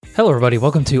Hello, everybody.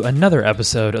 Welcome to another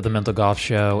episode of the Mental Golf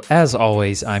Show. As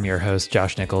always, I'm your host,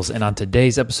 Josh Nichols, and on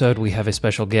today's episode, we have a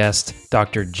special guest,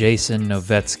 Dr. Jason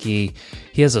Novetsky.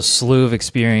 He has a slew of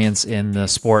experience in the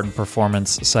sport and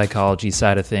performance psychology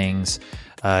side of things.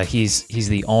 He's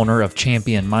the owner of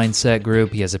Champion Mindset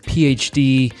Group. He has a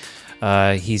PhD.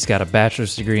 He's got a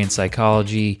bachelor's degree in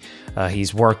psychology.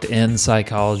 He's worked in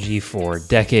psychology for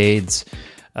decades.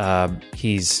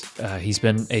 He's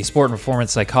been a sport and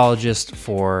performance psychologist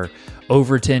for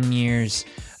over 10 years.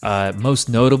 Most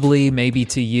notably, maybe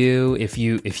to you, if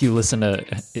you listen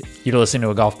to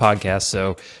a golf podcast,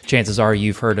 so chances are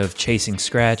you've heard of Chasing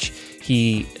Scratch.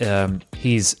 He's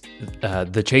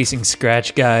the Chasing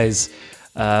Scratch guy's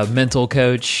mental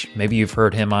coach. Maybe you've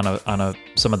heard him on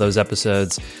some of those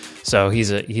episodes. So he's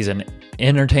an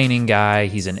entertaining guy.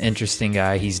 He's an interesting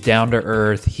guy. He's down to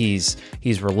earth. He's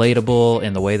relatable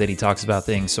in the way that he talks about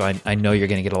things. So I know you're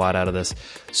going to get a lot out of this.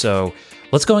 So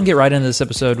let's go and get right into this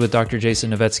episode with Dr. Jason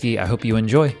Novetsky. I hope you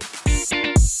enjoy.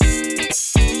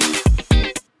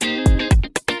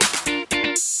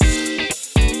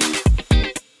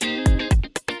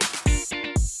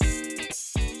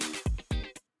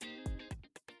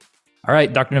 All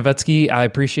right, Dr. Novetsky, I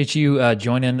appreciate you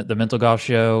joining the Mental Golf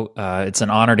Show. It's an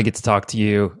honor to get to talk to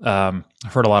you. I've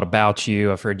heard a lot about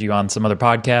you. I've heard you on some other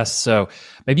podcasts. So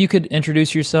maybe you could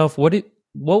introduce yourself. What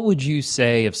would you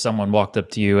say if someone walked up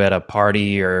to you at a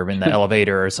party or in the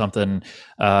elevator or something?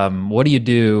 What do you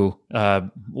do?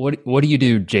 What do you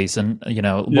do, Jason?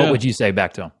 What would you say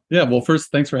back to them? Yeah, well,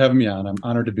 first, thanks for having me on. I'm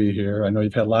honored to be here. I know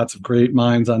you've had lots of great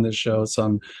minds on this show, so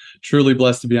I'm truly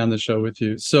blessed to be on the show with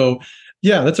you. So,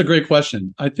 yeah, that's a great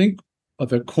question. I think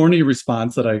the corny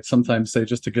response that I sometimes say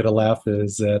just to get a laugh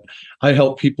is that I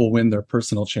help people win their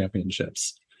personal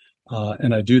championships.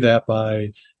 And I do that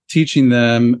by teaching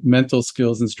them mental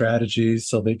skills and strategies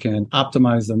so they can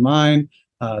optimize their mind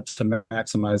to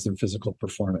maximize their physical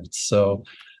performance. So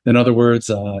in other words,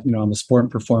 I'm a sport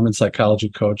and performance psychology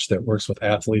coach that works with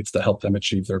athletes to help them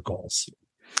achieve their goals.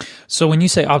 So when you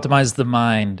say optimize the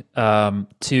mind,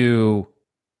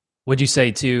 would you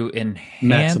say to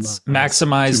enhance,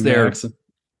 maximize their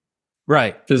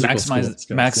right, physical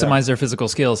maximize their physical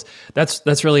skills?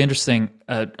 That's really interesting.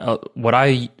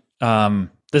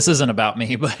 This isn't about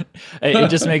me, but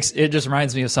it just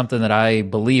reminds me of something that I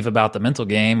believe about the mental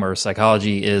game or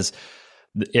psychology is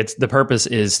the purpose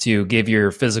is to give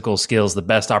your physical skills the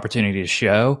best opportunity to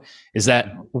show. Is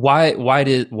that why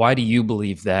do you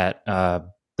believe that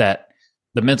that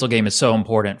the mental game is so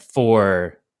important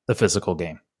for the physical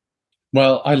game?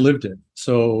 Well, I lived it.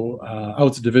 So I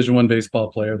was a Division I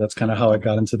baseball player. That's kind of how I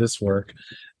got into this work.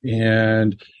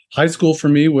 And high school for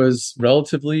me was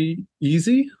relatively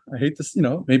easy. I hate this,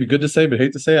 maybe good to say, but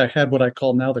hate to say I had what I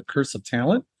call now the curse of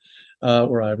talent,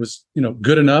 where I was,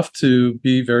 good enough to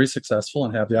be very successful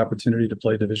and have the opportunity to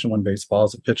play Division I baseball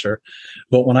as a pitcher.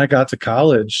 But when I got to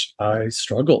college, I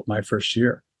struggled my first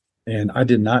year. And I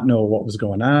did not know what was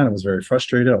going on. I was very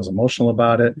frustrated. I was emotional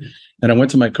about it. And I went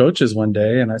to my coaches one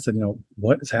day and I said,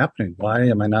 what is happening? Why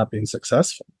am I not being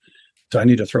successful? Do I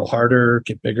need to throw harder,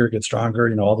 get bigger, get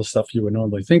stronger? All the stuff you would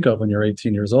normally think of when you're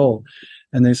 18 years old.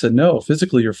 And they said, no,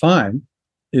 physically you're fine.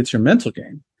 It's your mental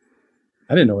game.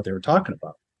 I didn't know what they were talking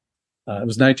about. It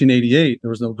was 1988. There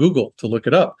was no Google to look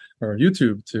it up or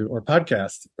YouTube or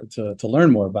podcast to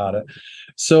learn more about it.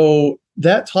 So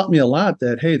that taught me a lot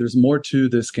that, hey, there's more to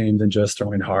this game than just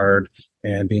throwing hard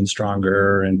and being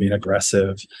stronger and being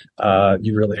aggressive.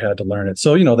 You really had to learn it.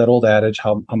 So, that old adage,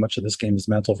 how much of this game is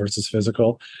mental versus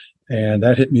physical. And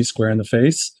that hit me square in the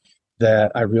face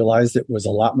that I realized it was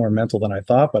a lot more mental than I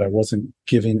thought, but I wasn't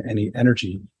giving any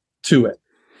energy to it.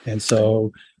 And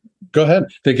so go ahead.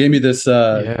 They gave me this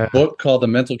book called The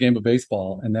Mental Game of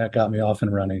Baseball, and that got me off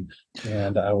and running,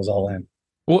 and I was all in.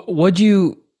 What'd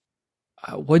you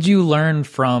learn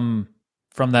from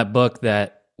that book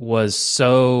that was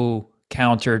so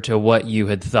counter to what you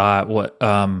had thought? What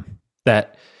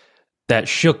that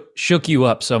shook you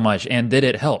up so much, and did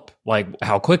it help? Like,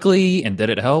 how quickly, and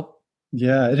did it help?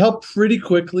 Yeah, it helped pretty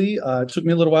quickly. It took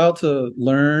me a little while to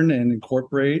learn and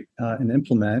incorporate and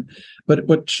implement. But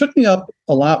what shook me up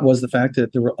a lot was the fact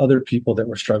that there were other people that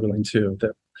were struggling too.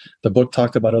 That the book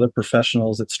talked about other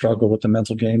professionals that struggle with the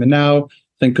mental game. And now,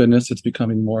 thank goodness, it's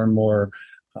becoming more and more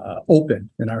open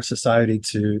in our society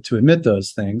to admit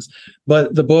those things.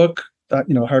 But the book,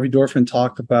 Harvey Dorfman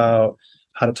talked about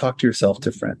how to talk to yourself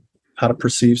different, how to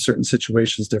perceive certain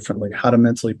situations differently, how to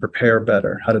mentally prepare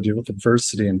better, how to deal with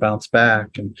adversity and bounce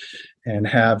back, and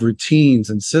have routines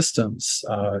and systems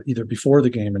either before the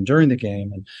game and during the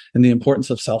game, and the importance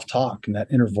of self-talk and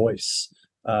that inner voice.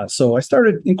 So I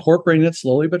started incorporating it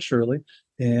slowly but surely.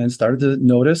 and started to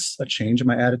notice a change in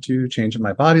my attitude, change in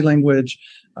my body language.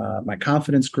 My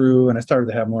confidence grew, and I started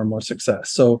to have more and more success.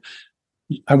 So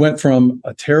I went from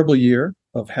a terrible year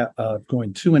of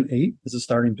going 2-8 as a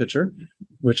starting pitcher,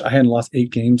 which I hadn't lost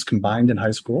 8 games combined in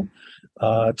high school,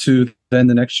 to then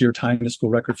the next year tying the school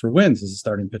record for wins as a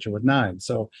starting pitcher with 9.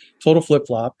 So total flip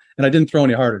flop, and I didn't throw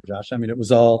any harder, Josh. I mean, it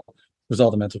was all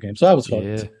the mental game. So I was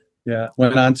hooked. Yeah,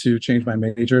 went on to change my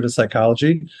major to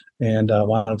psychology and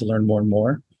wanted to learn more and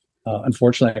more.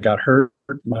 Unfortunately, I got hurt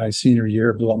my senior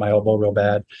year, blew out my elbow real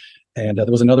bad. And there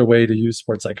was another way to use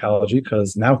sports psychology,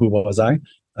 because now who was I?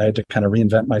 I had to kind of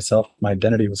reinvent myself. My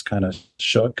identity was kind of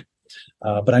shook.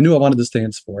 But I knew I wanted to stay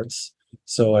in sports.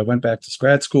 So I went back to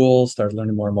grad school, started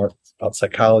learning more and more about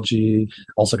psychology,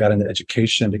 also got into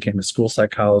education, became a school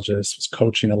psychologist, was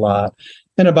coaching a lot.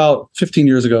 And about 15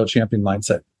 years ago, Champion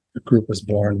Mindset Group was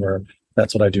born, where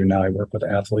that's what I do now. I work with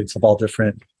athletes of all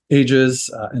different ages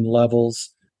and levels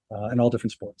and all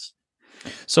different sports.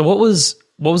 So what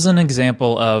was an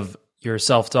example of your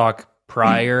self-talk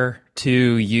prior to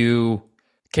you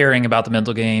caring about the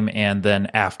mental game and then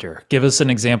after? Give us an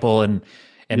example, and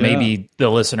maybe the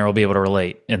listener will be able to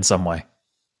relate in some way.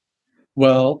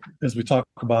 Well, as we talk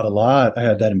about a lot, I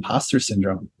had that imposter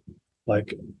syndrome.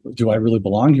 Like, do I really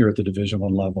belong here at the Division I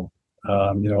level?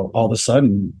 All of a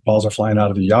sudden, balls are flying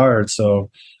out of the yard. So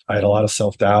I had a lot of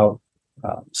self-doubt,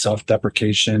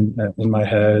 self-deprecation in my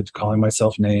head, calling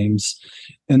myself names.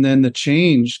 And then the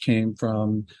change came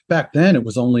from back then. It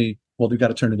was only, well, you got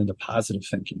to turn it into positive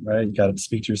thinking, right? You got to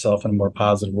speak to yourself in a more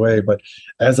positive way. But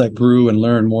as I grew and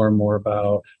learned more and more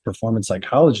about performance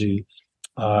psychology,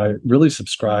 I really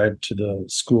subscribed to the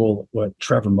school, what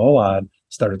Trevor Moawad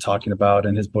started talking about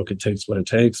in his book, It Takes What It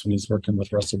Takes, when he's working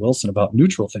with Russell Wilson about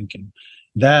neutral thinking.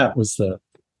 That was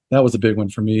a big one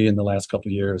for me in the last couple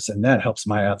of years. And that helps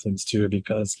my athletes too,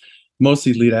 because most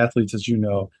elite athletes, as you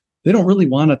know, they don't really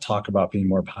want to talk about being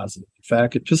more positive. In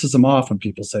fact, it pisses them off when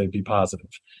people say be positive,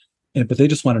 but they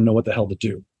just want to know what the hell to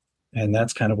do. And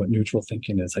that's kind of what neutral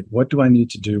thinking is. Like, what do I need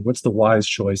to do? What's the wise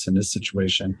choice in this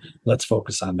situation? Let's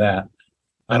focus on that.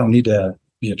 I don't need to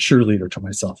be a cheerleader to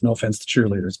myself. No offense to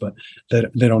cheerleaders, but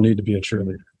they don't need to be a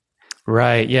cheerleader.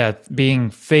 Right. Yeah. Being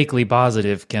fakely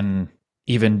positive can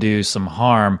even do some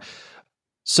harm.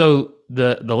 So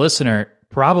the listener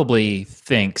probably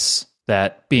thinks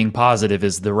that being positive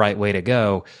is the right way to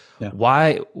go. Yeah.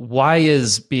 Why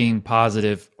is being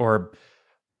positive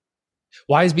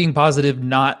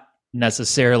not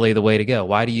necessarily the way to go?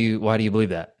 Why do you believe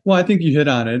that? Well, I think you hit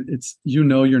on it. It's,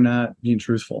 you're not being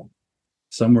truthful.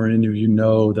 Somewhere in you,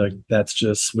 that that's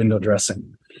just window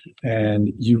dressing,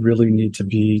 and you really need to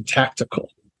be tactical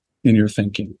in your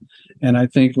thinking. And I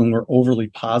think when we're overly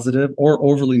positive or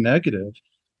overly negative,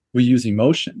 we use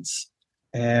emotions.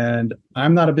 And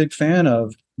I'm not a big fan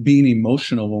of being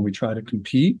emotional when we try to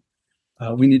compete.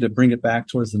 We need to bring it back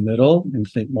towards the middle and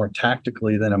think more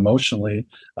tactically than emotionally,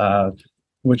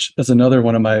 which is another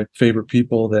one of my favorite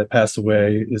people that passed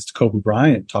away is Kobe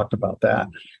Bryant, talked about that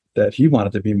he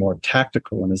wanted to be more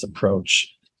tactical in his approach,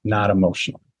 not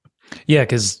emotional. Yeah,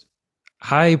 because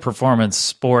high performance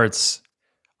sports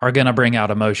are going to bring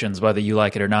out emotions, whether you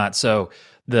like it or not. So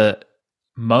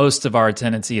most of our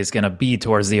tendency is going to be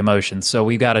towards the emotions. So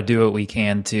we've got to do what we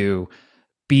can to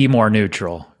be more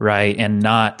neutral, right? And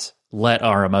not let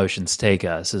our emotions take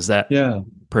us. Is that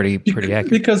pretty accurate?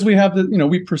 Because we have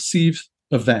we perceive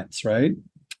events, right?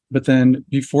 But then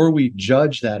before we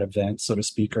judge that event, so to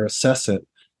speak, or assess it,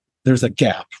 there's a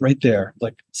gap right there.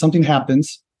 Like, something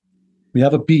happens, we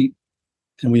have a beat,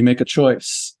 and we make a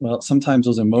choice. Well, sometimes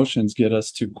those emotions get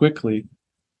us too quickly,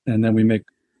 and then we make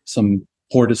some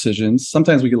poor decisions.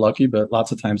 Sometimes we get lucky, but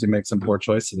lots of times we make some poor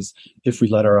choices if we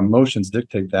let our emotions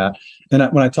dictate that.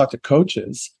 And when I talk to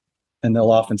coaches, and they'll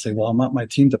often say, well, I want my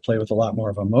team to play with a lot more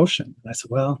of emotion. And I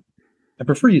said, well, I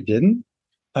prefer you didn't.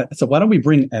 I said, why don't we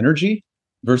bring energy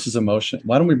versus emotion?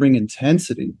 Why don't we bring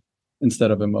intensity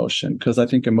instead of emotion? Because I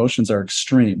think emotions are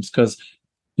extremes. Because,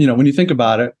 when you think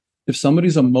about it, if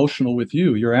somebody's emotional with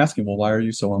you, you're asking, well, why are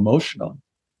you so emotional?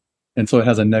 And so it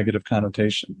has a negative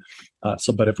connotation.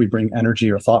 But if we bring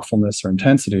energy or thoughtfulness or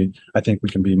intensity, I think we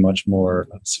can be much more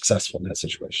successful in that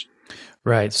situation.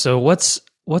 Right. So what's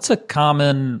a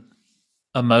common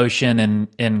emotion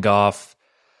in golf?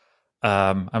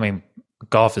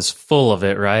 Golf is full of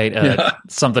it, right?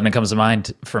 Something that comes to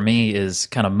mind for me is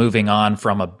kind of moving on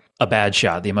from a bad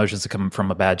shot, the emotions that come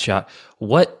from a bad shot.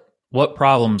 What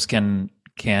problems can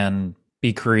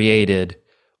be created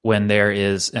when there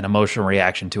is an emotional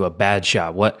reaction to a bad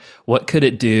shot? What could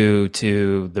it do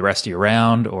to the rest of your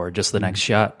round or just the next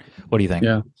shot? What do you think?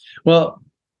 Yeah. Well,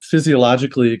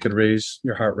 physiologically, it could raise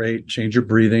your heart rate, change your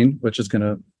breathing, which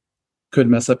could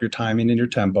mess up your timing and your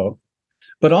tempo.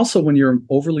 But also when you're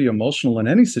overly emotional in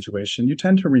any situation, you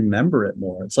tend to remember it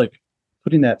more. It's like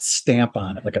putting that stamp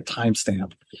on it, like a time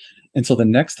stamp. And so the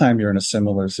next time you're in a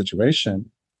similar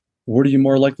situation, what are you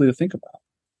more likely to think about?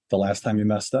 The last time you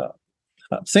messed up.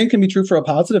 Same can be true for a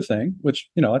positive thing, which,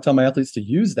 I tell my athletes to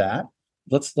use that.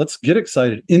 Let's get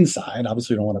excited inside.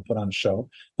 Obviously, we don't want to put on a show,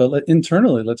 but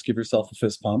internally, let's give yourself a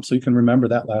fist pump so you can remember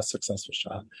that last successful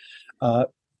shot.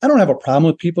 I don't have a problem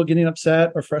with people getting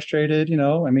upset or frustrated.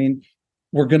 I mean,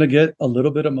 we're going to get a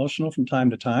little bit emotional from time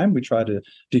to time. We try to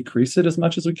decrease it as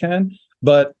much as we can.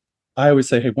 But I always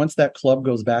say, hey, once that club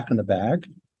goes back in the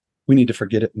bag, we need to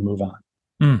forget it and move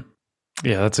on.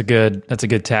 Yeah, that's a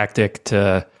good tactic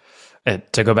to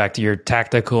go back to your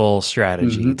tactical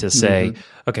strategy to say,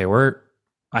 okay,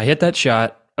 I hit that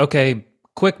shot. Okay,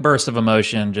 quick burst of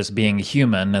emotion, just being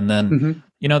human, and then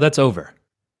that's over.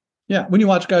 Yeah, when you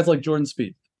watch guys like Jordan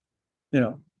Spieth,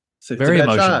 it's very a bad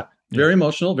emotional. Shot. Very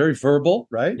emotional, very verbal,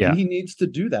 right? Yeah. And he needs to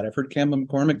do that. I've heard Cam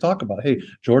McCormick talk about, hey,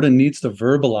 Jordan needs to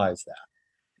verbalize that.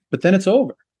 But then it's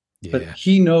over. Yeah. But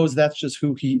he knows that's just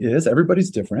who he is. Everybody's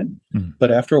different. But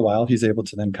after a while, he's able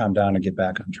to then calm down and get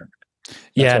back on track.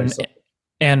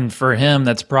 And for him,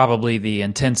 that's probably the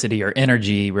intensity or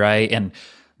energy, right? And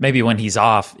maybe when he's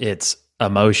off, it's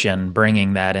emotion,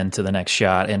 bringing that into the next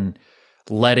shot and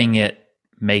letting it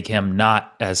make him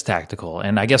not as tactical.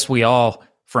 And I guess we all,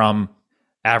 from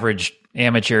average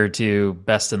amateur to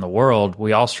best in the world,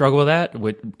 we all struggle with that.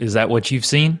 Is that what you've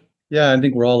seen? Yeah, I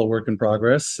think we're all a work in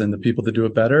progress, and the people that do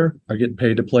it better are getting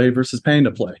paid to play versus paying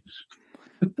to play.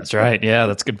 That's right. Yeah,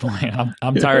 that's a good point.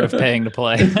 I'm tired of paying to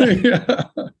play.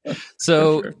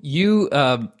 So sure. You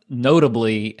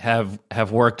notably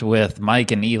have worked with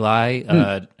Mike and Eli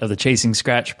of the Chasing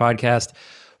Scratch podcast.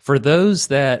 For those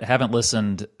that haven't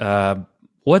listened,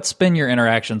 what's been your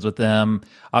interactions with them?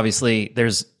 Obviously,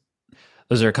 those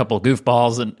are a couple of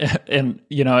goofballs, and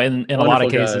in a lot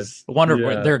of cases,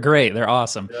 wonderful. Yeah. They're great. They're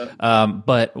awesome. Yeah.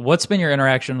 But what's been your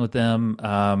interaction with them?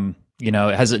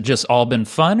 Has it just all been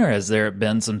fun, or has there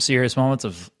been some serious moments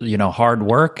of hard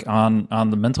work on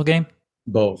the mental game?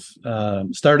 Both.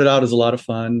 Started out as a lot of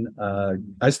fun.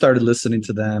 I started listening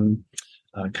to them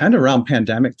kind of around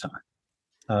pandemic time.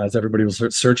 As everybody was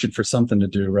searching for something to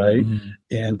do, right?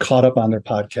 And caught up on their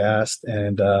podcast.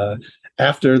 And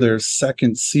after their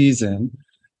second season,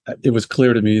 it was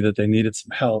clear to me that they needed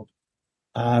some help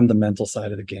on the mental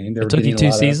side of the game. It took you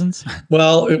 2 seasons?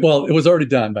 Well, it was already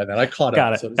done by then. I caught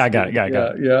up. So I got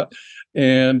it. Yeah.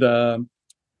 And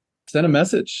sent a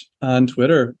message on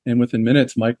Twitter, and within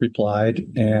minutes, Mike replied,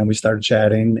 and we started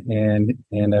chatting.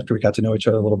 And after we got to know each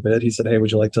other a little bit, he said, "Hey,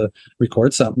 would you like to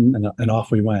record something?" And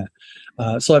off we went.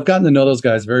 So I've gotten to know those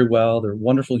guys very well. They're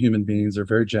wonderful human beings. They're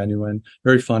very genuine,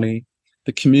 very funny.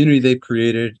 The community they've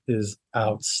created is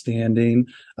outstanding.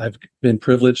 I've been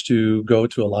privileged to go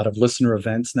to a lot of listener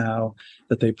events now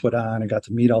that they put on, and got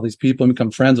to meet all these people and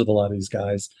become friends with a lot of these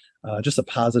guys. Just a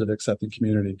positive, accepting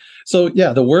community. So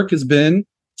yeah, the work has been,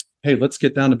 hey, let's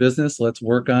get down to business. Let's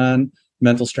work on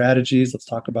mental strategies. Let's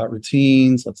talk about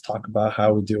routines. Let's talk about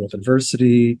how we deal with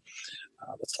adversity.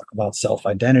 Let's talk about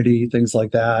self-identity, things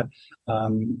like that.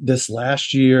 This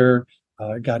last year,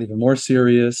 it got even more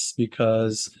serious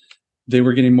because they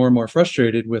were getting more and more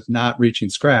frustrated with not reaching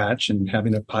scratch and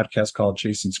having a podcast called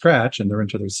Chasing Scratch, and they're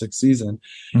into their 6th season.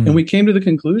 And we came to the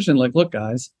conclusion, like, look,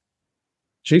 guys,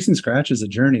 chasing scratch is a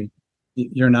journey.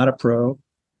 You're not a pro.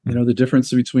 The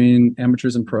difference between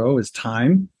amateurs and pro is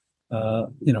time,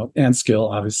 and skill,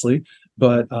 obviously,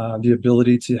 but the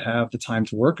ability to have the time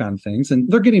to work on things.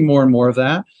 And they're getting more and more of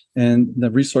that. And the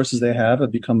resources they have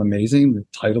become amazing,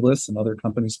 with Titleist and other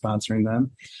companies sponsoring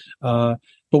them.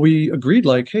 But we agreed,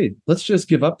 like, hey, let's just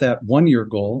give up that 1-year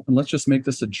goal and let's just make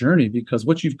this a journey, because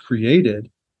what you've created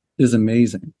is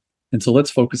amazing. And so let's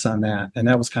focus on that. And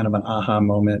that was kind of an aha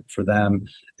moment for them.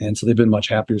 And so they've been much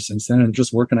happier since then, and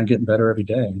just working on getting better every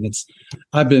day. And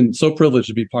I've been so privileged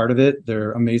to be part of it.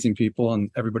 They're amazing people, and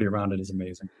everybody around it is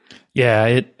amazing. Yeah,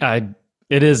 it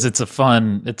is. It's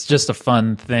just a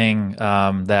fun thing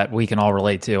that we can all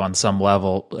relate to on some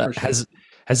level. Sure.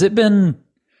 Has it been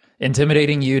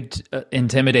intimidating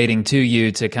to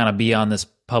you to kind of be on this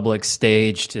public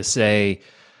stage to say,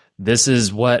 this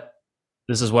is what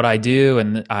I do,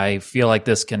 and I feel like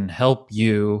this can help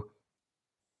you,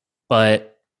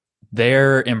 but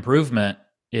their improvement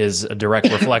is a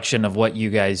direct reflection of what you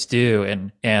guys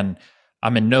do. And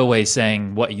I'm in no way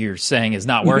saying what you're saying is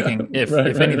not working. If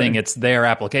anything, it's their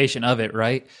application of it,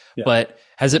 right? Yeah. But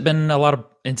has it been a lot of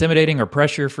intimidating or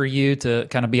pressure for you to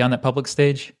kind of be on that public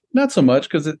stage? Not so much,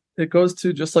 because it goes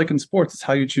to, just like in sports, it's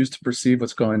how you choose to perceive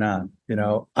what's going on.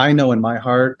 I know in my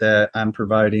heart that I'm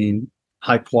providing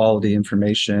high quality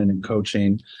information and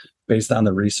coaching based on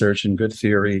the research and good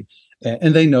theory.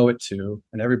 And they know it too.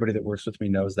 And everybody that works with me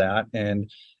knows that.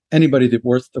 And anybody that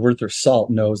worth their salt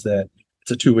knows that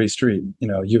it's a two-way street.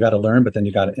 You got to learn, but then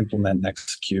you got to implement and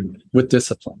execute with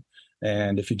discipline.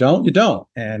 And if you don't, you don't.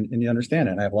 And you understand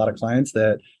it. And I have a lot of clients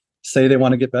that say they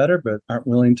want to get better, but aren't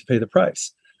willing to pay the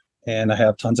price. And I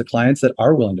have tons of clients that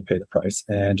are willing to pay the price,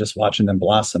 and just watching them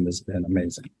blossom has been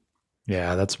amazing.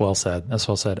 Yeah, that's well said.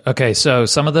 Okay, so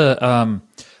some of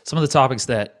the topics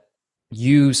that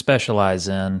you specialize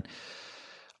in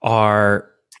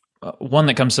are one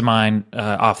that comes to mind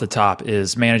off the top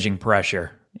is managing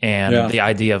pressure and the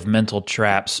idea of mental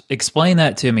traps. Explain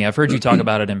that to me. I've heard you talk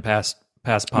about it in past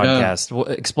podcasts.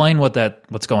 Yeah. Explain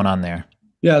what's going on there.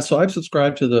 Yeah, so I've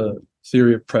subscribed to the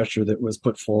theory of pressure that was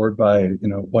put forward by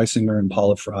Weisinger and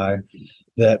Paula Fry,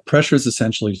 that pressure is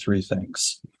essentially three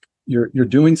things. You're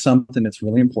doing something that's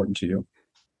really important to you.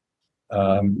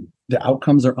 The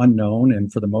outcomes are unknown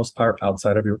and for the most part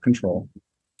outside of your control,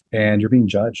 and you're being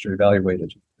judged or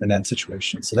evaluated in that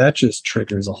situation. So that just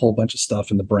triggers a whole bunch of stuff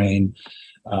in the brain.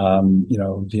 The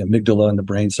amygdala in the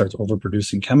brain starts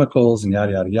overproducing chemicals and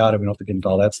yada, yada, yada. We don't have to get into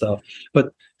all that stuff.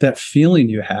 But that feeling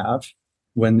you have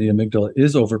when the amygdala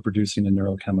is overproducing the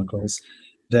neurochemicals,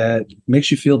 that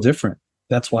makes you feel different.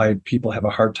 That's why people have a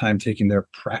hard time taking their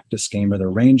practice game or their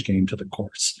range game to the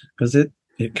course, because it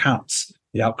counts.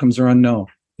 The outcomes are unknown.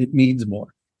 It means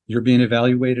more. You're being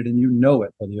evaluated and you know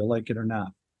it, whether you like it or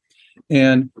not.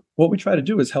 And what we try to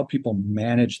do is help people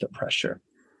manage the pressure.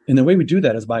 And the way we do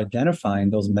that is by identifying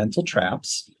those mental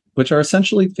traps, which are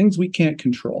essentially things we can't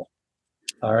control.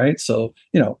 All right. So,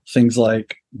 things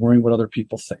like worrying what other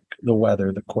people think, the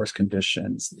weather, the course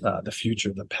conditions, the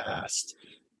future, the past,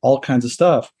 all kinds of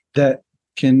stuff that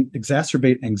can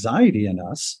exacerbate anxiety in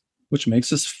us, which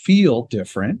makes us feel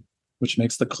different, which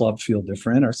makes the club feel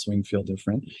different, our swing feel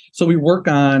different. So we work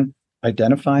on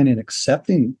identifying and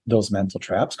accepting those mental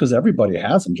traps, because everybody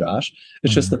has them, Josh.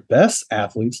 It's just the best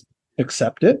athletes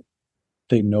accept it.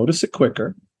 They notice it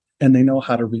quicker, and they know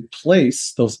how to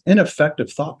replace those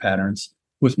ineffective thought patterns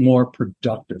with more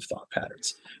productive thought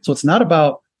patterns. So it's not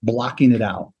about blocking it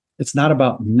out. It's not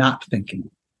about not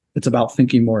thinking. It's about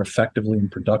thinking more effectively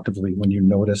and productively when you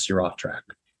notice you're off track.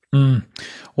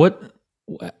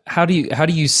 How do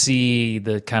you see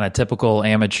the kind of typical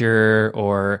amateur,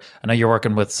 or I know you're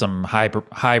working with some high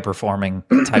performing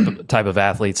type of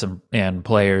athletes and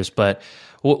players, but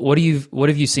what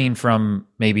have you seen from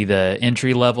maybe the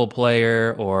entry level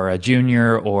player or a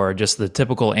junior or just the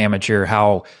typical amateur,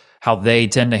 how they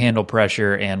tend to handle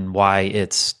pressure and why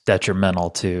it's detrimental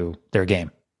to their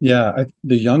game? Yeah,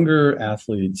 the younger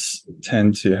athletes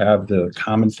tend to have the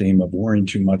common theme of worrying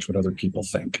too much what other people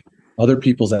think. Other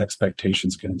people's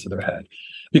expectations get into their head.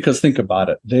 Because think about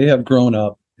it. They have grown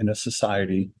up in a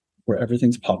society where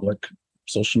everything's public,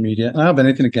 social media. And I don't have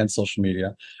anything against social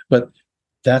media, but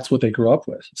that's what they grew up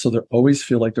with. So they always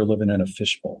feel like they're living in a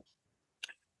fishbowl.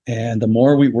 And the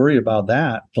more we worry about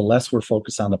that, the less we're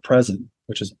focused on the present,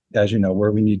 which is, as you know,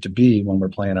 where we need to be when we're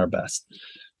playing our best.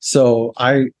 So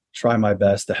I try my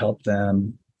best to help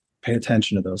them pay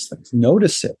attention to those things.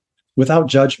 Notice it without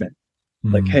judgment.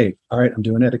 Like, hey, all right, I'm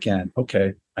doing it again.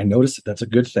 Okay, I noticed it. That's a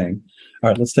good thing. All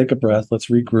right, let's take a breath.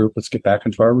 Let's regroup. Let's get back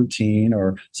into our routine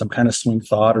or some kind of swing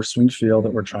thought or swing feel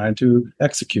that we're trying to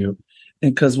execute.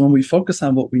 And because when we focus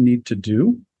on what we need to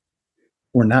do,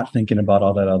 we're not thinking about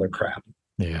all that other crap.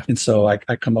 Yeah. And so I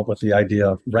come up with the idea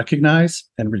of recognize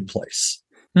and replace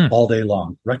all day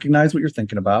long. Recognize what you're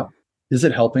thinking about. Is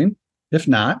it helping? If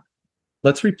not,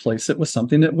 let's replace it with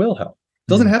something that will help.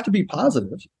 It doesn't have to be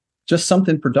positive, just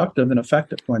something productive and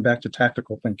effective, going back to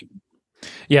tactical thinking.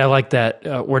 Yeah, I like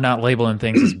that. We're not labeling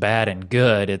things as bad and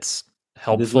good. It's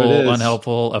helpful,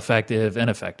 unhelpful, effective,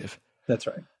 ineffective. That's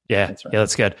right. Yeah, that's right. Yeah,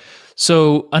 that's good.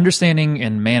 So understanding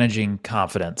and managing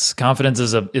confidence. Confidence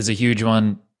is a huge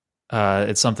one.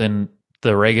 It's something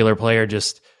the regular player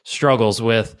just struggles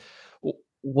with.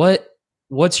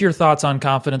 What's your thoughts on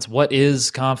confidence? What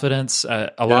is confidence?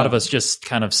 A lot of us just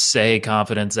kind of say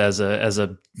confidence as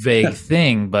a vague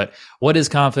thing, but what is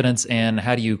confidence and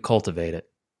how do you cultivate it?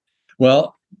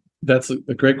 Well, that's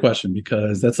a great question,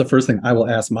 because that's the first thing I will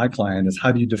ask my client is,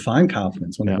 how do you define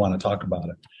confidence when they want to talk about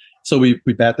it? So we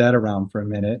bat that around for a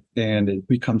minute, and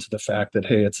we come to the fact that,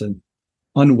 hey, it's an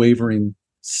unwavering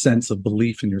sense of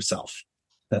belief in yourself.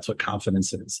 That's what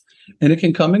confidence is. And it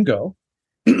can come and go.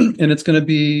 and it's going to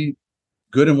be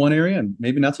good in one area and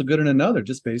maybe not so good in another,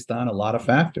 just based on a lot of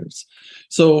factors.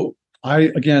 So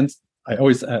I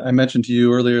mentioned to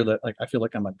you earlier that like I feel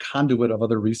like I'm a conduit of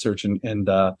other research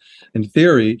and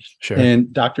theory. Sure.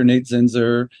 And Dr. Nate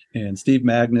Zinsser and Steve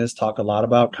Magnus talk a lot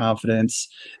about confidence.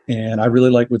 And I really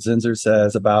like what Zinsser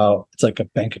says about it's like a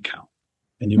bank account,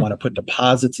 and you want to put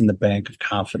deposits in the bank of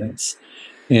confidence.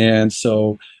 And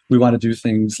so we want to do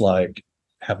things like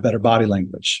have better body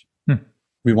language.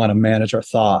 We want to manage our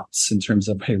thoughts in terms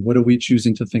of, hey, what are we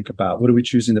choosing to think about? What are we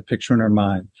choosing to picture in our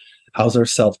mind? How's our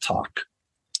self-talk?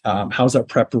 How's our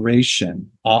preparation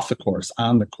off the course,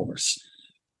 on the course?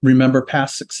 Remember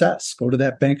past success. Go to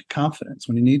that bank of confidence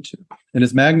when you need to. And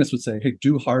as Magnus would say, hey,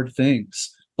 do hard things.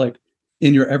 Like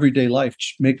in your everyday life,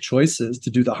 make choices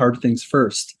to do the hard things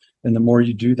first. And the more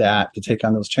you do that, to take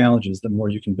on those challenges, the more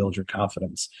you can build your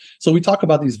confidence. So we talk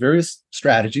about these various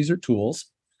strategies or tools,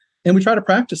 and we try to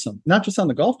practice them, not just on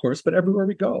the golf course, but everywhere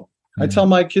we go. I tell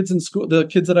my kids in school, the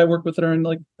kids that I work with that are in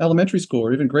like elementary school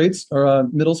or even grades or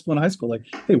middle school and high school, like,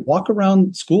 hey, walk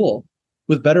around school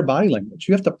with better body language.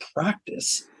 You have to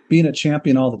practice being a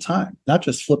champion all the time, not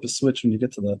just flip a switch when you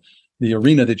get to the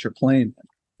arena that you're playing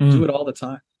in. Do it all the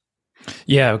time.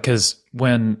 Yeah, because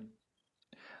a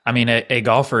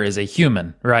golfer is a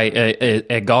human, right?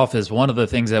 A golf is one of the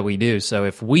things that we do. So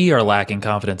if we are lacking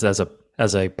confidence as a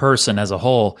person, as a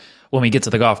whole, when we get to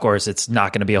the golf course, it's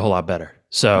not going to be a whole lot better.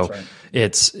 So right.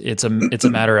 it's a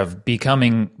matter of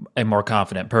becoming a more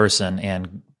confident person,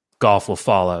 and golf will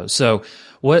follow. So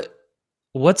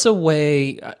what's a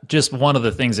way, just one of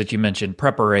the things that you mentioned,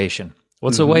 preparation.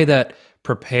 What's a way that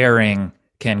preparing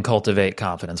can cultivate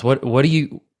confidence?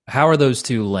 How are those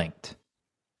two linked?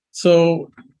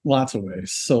 So lots of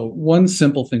ways. So one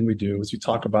simple thing we do is we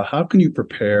talk about how can you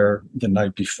prepare the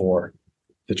night before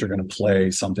that you're going to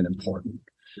play something important.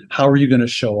 How are you going to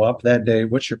show up that day?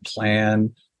 What's your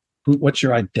plan? What's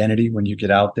your identity when you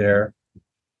get out there?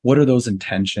 What are those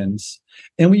intentions?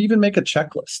 And we even make a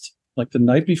checklist. Like the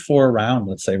night before a round,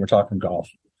 let's say we're talking golf.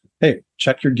 Hey,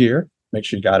 check your gear. Make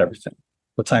sure you got everything.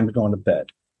 What time you're going to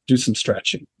bed. Do some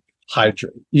stretching.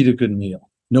 Hydrate. Eat a good meal.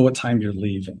 Know what time you're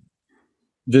leaving.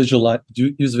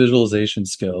 Use visualization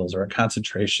skills or a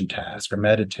concentration task or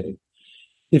meditate.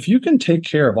 If you can take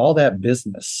care of all that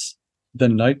business the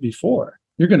night before,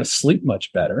 you're going to sleep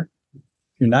much better.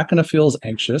 You're not going to feel as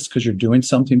anxious because you're doing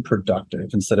something productive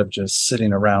instead of just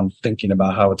sitting around thinking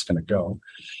about how it's going to go.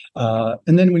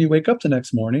 And then when you wake up the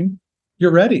next morning,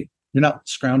 you're ready. You're not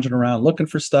scrounging around looking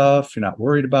for stuff. You're not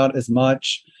worried about as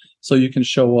much. So you can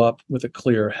show up with a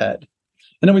clear head.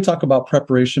 And then we talk about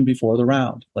preparation before the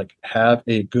round, like have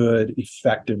a good,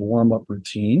 effective warm-up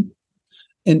routine.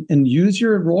 And use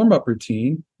your warm-up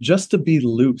routine just to be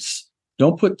loose.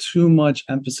 Don't put too much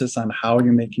emphasis on how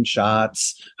you're making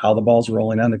shots, how the ball's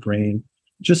rolling on the green.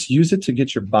 Just use it to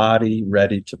get your body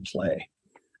ready to play.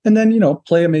 And then,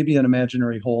 play maybe an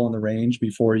imaginary hole in the range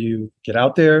before you get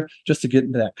out there, just to get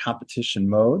into that competition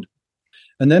mode.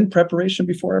 And then preparation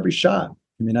before every shot.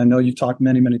 I mean, I know you've talked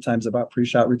many, many times about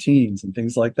pre-shot routines and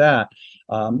things like that.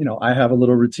 I have a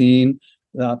little routine.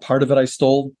 Part of it I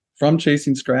stole from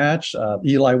Chasing Scratch.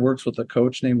 Eli works with a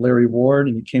coach named Larry Ward,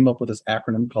 and he came up with this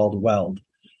acronym called WELD,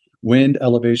 wind,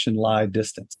 elevation, lie,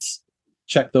 distance.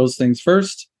 Check those things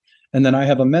first. And then I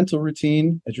have a mental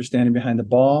routine as you're standing behind the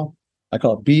ball. I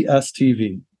call it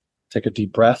BSTV. Take a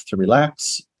deep breath to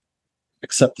relax,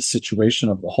 accept the situation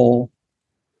of the hole,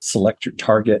 select your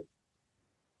target,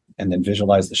 and then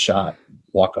visualize the shot,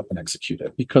 walk up and execute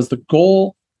it. Because the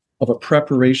goal of a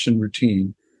preparation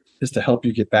routine is to help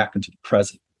you get back into the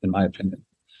present, in my opinion.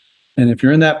 And if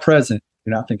you're in that present,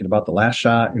 you're not thinking about the last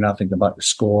shot, you're not thinking about your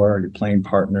score, your playing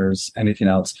partners, anything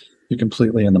else. You're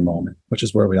completely in the moment, which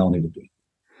is where we all need to be.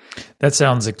 That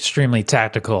sounds extremely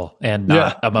tactical and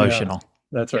not emotional. Yeah,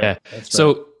 that's right. Yeah. That's right.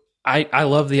 So I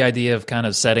love the idea of kind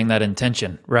of setting that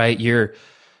intention, right?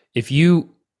 If you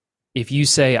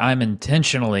say I'm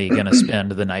intentionally going to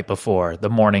spend the night before, the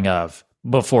morning of,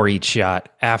 before each shot,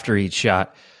 after each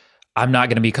shot, I'm not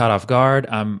going to be caught off guard.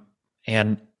 I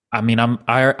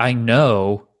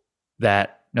know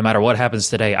that no matter what happens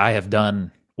today, I have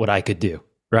done what I could do,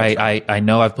 right? I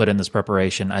know I've put in this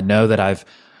preparation. I know that I've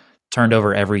turned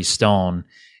over every stone,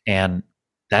 and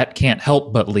that can't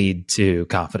help but lead to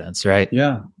confidence, right?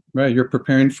 Yeah, right. You're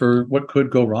preparing for what could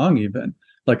go wrong even.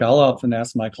 Like I'll often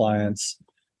ask my clients,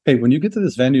 hey, when you get to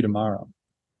this venue tomorrow,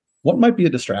 what might be a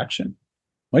distraction?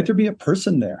 Might there be a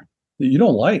person there that you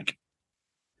don't like?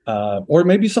 Or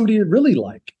maybe somebody you really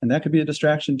like, and that could be a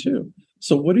distraction too.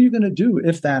 So what are you going to do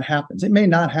if that happens? It may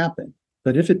not happen,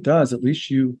 but if it does, at least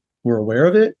you were aware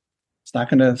of it. It's not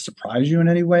going to surprise you in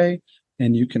any way,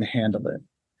 and you can handle it.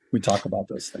 we talk about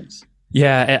those things.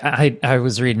 Yeah, I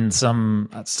was reading some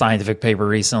scientific paper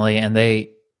recently, and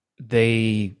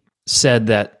they said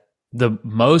that the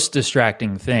most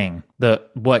distracting thing,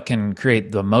 what can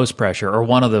create the most pressure, or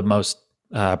one of the most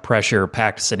pressure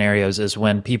packed scenarios, is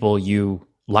when people you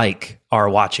like are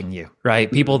watching you,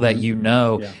 right? People that you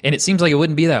know, and it seems like it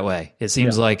wouldn't be that way. It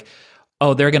seems like,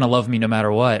 oh, they're going to love me no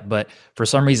matter what. But for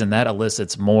some reason, that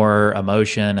elicits more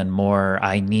emotion and more,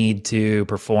 I need to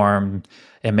perform.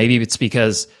 And maybe it's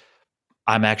because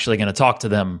I'm actually going to talk to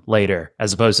them later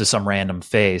as opposed to some random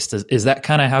face. Is that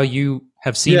kind of how you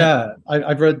have seen it? Yeah,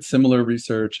 I've read similar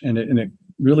research, and it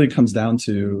really comes down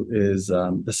to is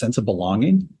the sense of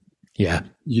belonging. Yeah.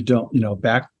 You don't,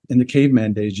 back in the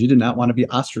caveman days, you did not want to be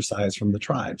ostracized from the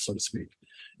tribe, so to speak.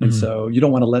 And so you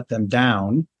don't want to let them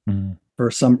down for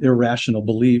some irrational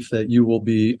belief that you will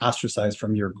be ostracized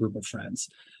from your group of friends,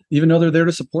 even though they're there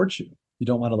to support you. You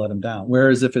don't want to let them down.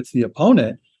 Whereas if it's the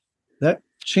opponent, that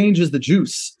changes the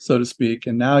juice, so to speak.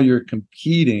 And now you're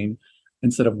competing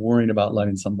instead of worrying about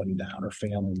letting somebody down or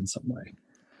failing in some way.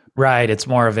 Right. It's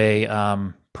more of a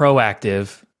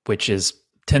proactive, which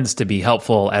tends to be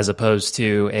helpful, as opposed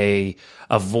to a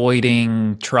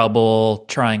avoiding trouble,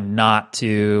 trying not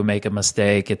to make a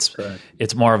mistake.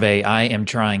 It's more of a, I am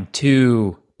trying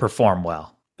to perform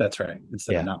well. That's right.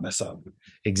 Instead of not mess up.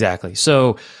 Exactly.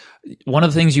 So one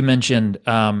of the things you mentioned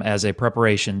as a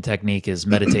preparation technique is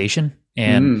meditation.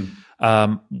 And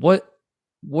what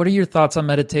are your thoughts on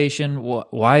meditation?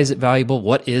 Why is it valuable?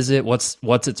 What is it?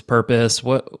 What's its purpose?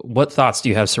 What thoughts do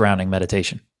you have surrounding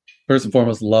meditation? First and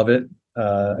foremost, love it.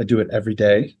 I do it every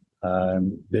day.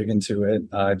 I'm big into it.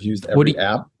 I've used every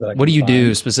app that I can What do you find.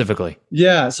 do specifically?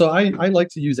 Yeah, so I like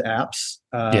to use apps.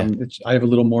 I have a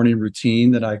little morning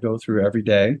routine that I go through every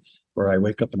day, where I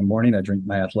wake up in the morning, I drink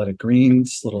my Athletic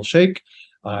Greens little shake,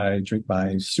 I drink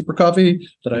my super coffee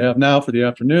that I have now for the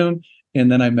afternoon,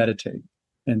 and then I meditate.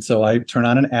 And so I turn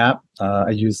on an app. I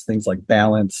use things like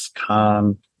Balance,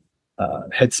 Calm,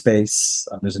 Headspace.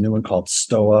 There's a new one called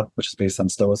Stoa, which is based on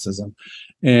Stoicism.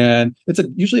 And it's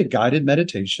usually a guided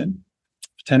meditation,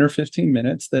 10 or 15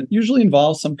 minutes, that usually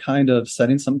involves some kind of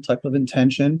setting some type of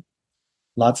intention,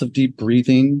 lots of deep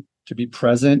breathing to be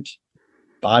present,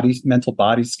 mental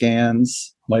body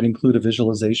scans, might include a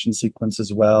visualization sequence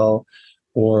as well,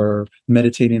 or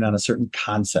meditating on a certain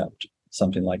concept,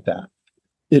 something like that.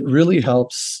 It really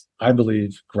helps, I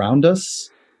believe, ground us,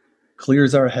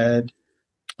 clears our head.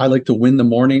 I like to win the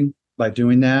morning by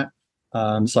doing that.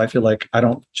 So I feel like I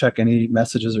don't check any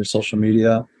messages or social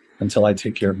media until I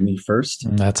take care of me first.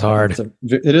 That's hard.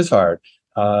 It is hard,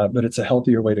 but it's a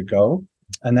healthier way to go.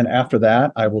 And then after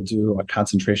that, I will do a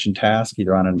concentration task,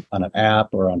 either on an app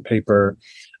or on paper.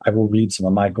 I will read some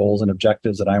of my goals and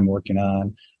objectives that I'm working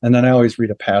on. And then I always read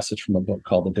a passage from a book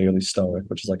called The Daily Stoic,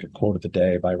 which is like a quote of the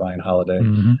day by Ryan Holiday,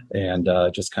 and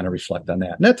just kind of reflect on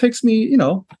that. And that takes me,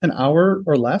 an hour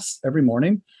or less every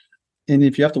morning. And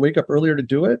if you have to wake up earlier to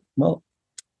do it, well,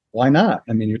 why not?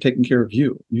 I mean, you're taking care of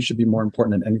you. You should be more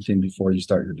important than anything before you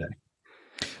start your day.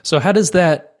 So how does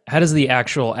the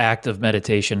actual act of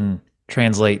meditation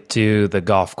translate to the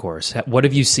golf course? What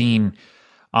have you seen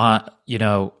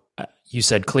you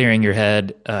said clearing your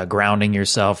head, grounding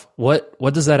yourself.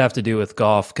 What does that have to do with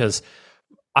golf? Because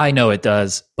I know it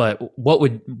does, but what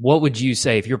would you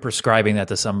say if you're prescribing that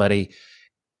to somebody,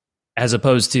 as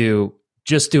opposed to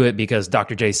just do it because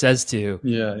Dr. J says to?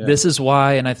 Yeah. This is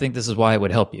why, and I think this is why it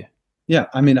would help you. Yeah,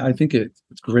 I mean, I think it's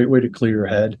a great way to clear your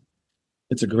head.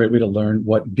 It's a great way to learn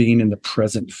what being in the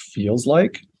present feels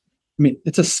like. I mean,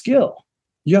 it's a skill.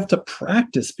 You have to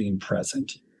practice being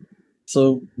present.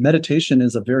 So meditation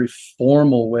is a very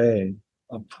formal way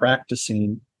of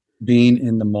practicing being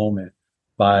in the moment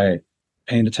by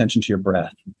paying attention to your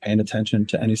breath, paying attention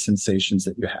to any sensations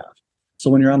that you have. So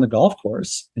when you're on the golf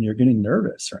course and you're getting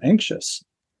nervous or anxious,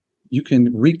 you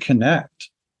can reconnect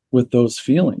with those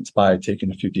feelings by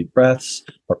taking a few deep breaths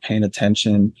or paying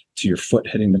attention to your foot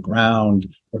hitting the ground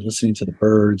or listening to the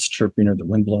birds chirping or the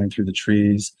wind blowing through the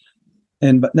trees.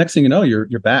 But next thing you know, you're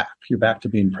back. You're back to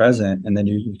being present, and then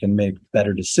you can make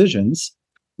better decisions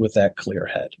with that clear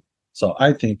head. So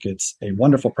I think it's a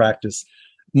wonderful practice.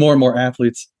 More and more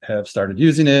athletes have started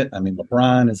using it. I mean,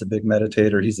 LeBron is a big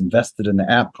meditator. He's invested in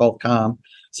the app called Calm.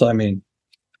 So, I mean,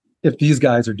 if these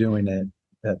guys are doing it,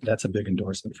 that's a big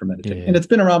endorsement for meditation. Yeah. And it's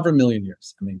been around for a million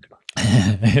years. I mean, come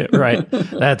on. Right.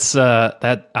 That's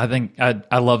that. I think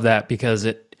I love that, because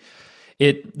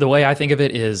the way I think of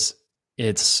it is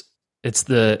it's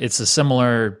a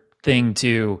similar thing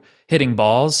to hitting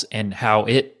balls, and how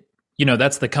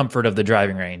that's the comfort of the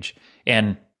driving range,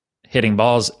 and hitting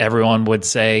balls, everyone would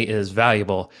say, is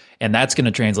valuable, and that's going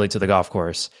to translate to the golf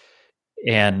course.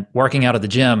 and working out at the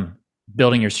gym,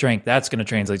 building your strength, that's going to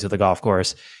translate to the golf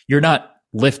course. You're not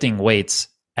lifting weights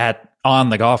on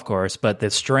the golf course, but the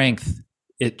strength,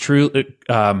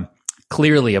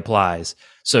 clearly applies.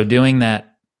 So doing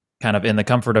that kind of in the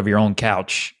comfort of your own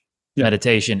couch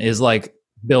meditation is like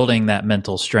building that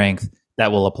mental strength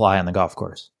that will apply on the golf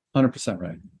course. 100%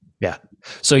 right. Yeah.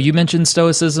 So you mentioned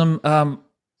stoicism. How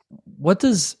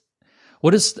does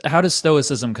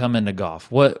stoicism come into golf?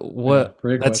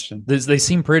 Great question. They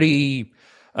seem pretty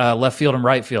left field and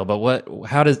right field, but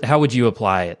how would you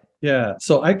apply it? Yeah.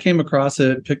 So I came across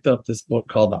it, picked up this book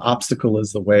called The Obstacle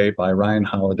is the Way by Ryan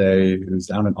Holiday, who's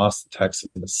down in Austin,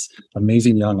 Texas,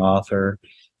 amazing young author,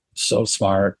 so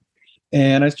smart.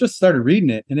 And I just started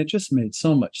reading it and it just made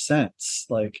so much sense.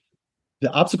 Like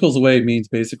the obstacle is the way means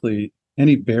basically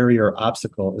any barrier or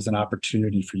obstacle is an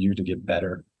opportunity for you to get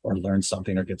better or learn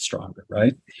something or get stronger,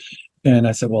 right? And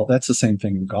I said, well, that's the same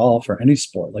thing in golf or any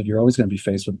sport. Like you're always going to be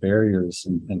faced with barriers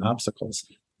and obstacles.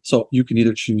 So you can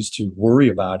either choose to worry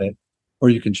about it or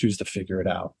you can choose to figure it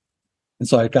out. And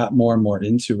so I got more and more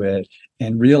into it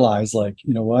and realized, like,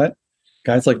 you know what?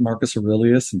 Guys like Marcus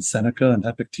Aurelius and Seneca and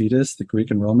Epictetus, the Greek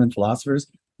and Roman philosophers,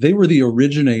 they were the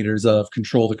originators of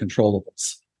control the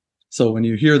controllables. So when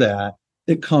you hear that,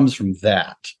 it comes from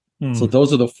that. So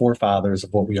those are the forefathers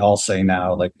of what we all say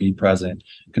now, like be present,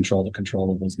 control the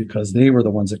controllables, because they were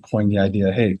the ones that coined the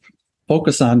idea, hey,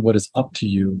 focus on what is up to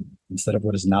you instead of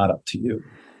what is not up to you,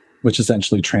 which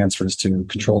essentially transfers to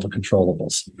control the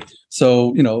controllables.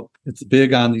 So, it's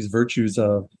big on these virtues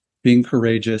of being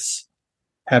courageous,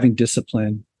 having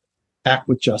discipline, act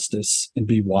with justice, and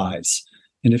be wise.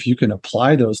 And if you can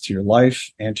apply those to your life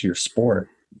and to your sport,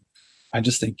 I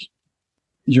just think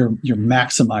you're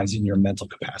maximizing your mental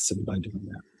capacity by doing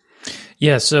that.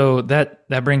 Yeah, so that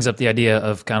brings up the idea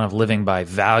of kind of living by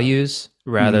values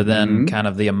rather than kind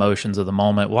of the emotions of the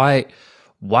moment.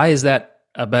 Why is that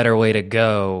a better way to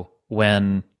go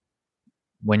when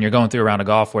you're going through a round of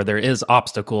golf where there is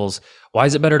obstacles? Why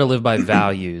is it better to live by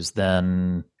values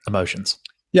than emotions?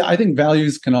 Yeah, I think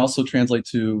values can also translate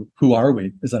to who are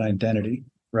we as an identity,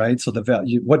 right? So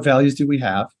what values do we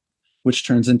have, which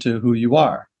turns into who you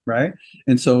are, right?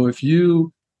 And so if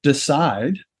you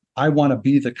decide, I want to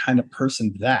be the kind of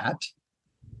person that,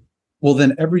 well,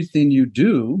 then everything you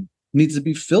do needs to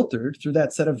be filtered through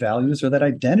that set of values or that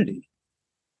identity.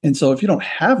 And so if you don't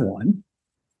have one,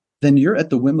 then you're at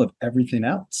the whim of everything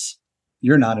else.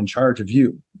 You're not in charge of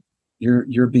you.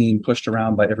 You're being pushed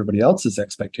around by everybody else's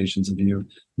expectations of you,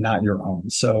 not your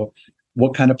own. So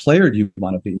what kind of player do you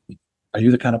want to be? Are you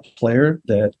the kind of player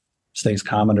that stays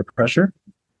calm under pressure?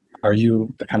 Are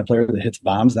you the kind of player that hits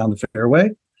bombs down the fairway?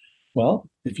 Well,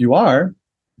 if you are,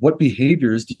 what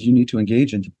behaviors do you need to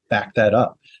engage in to back that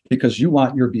up? Because you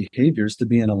want your behaviors to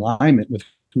be in alignment with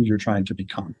who you're trying to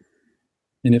become.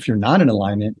 And if you're not in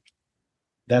alignment,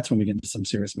 that's when we get into some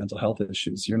serious mental health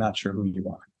issues. You're not sure who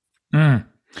you are.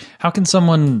 How can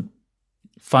someone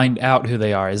find out who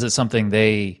they are? Is it something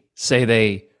they say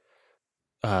they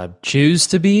choose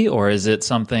to be, or is it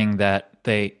something that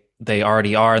they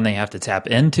already are and they have to tap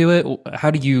into it?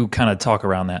 How do you kind of talk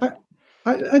around that?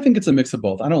 I think it's a mix of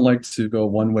both. I don't like to go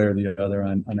one way or the other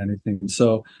on anything.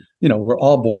 So, we're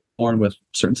all born with a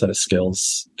certain set of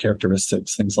skills,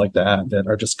 characteristics, things like that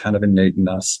are just kind of innate in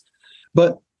us.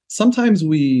 But sometimes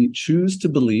we choose to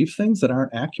believe things that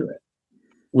aren't accurate.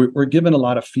 We're given a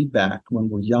lot of feedback when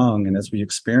we're young and as we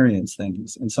experience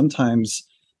things. And sometimes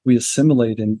we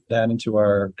assimilate that into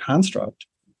our construct.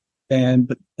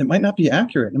 But it might not be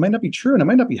accurate. It might not be true. And it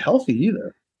might not be healthy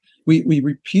either. We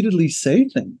repeatedly say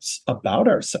things about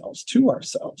ourselves to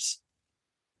ourselves,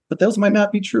 but those might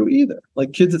not be true either.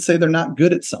 Like kids that say they're not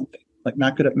good at something, like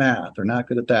not good at math or not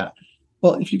good at that.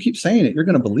 Well, if you keep saying it, you're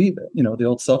going to believe it. The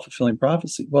old self-fulfilling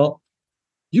prophecy. Well,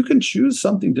 you can choose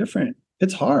something different.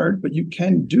 It's hard, but you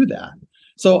can do that.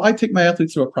 So I take my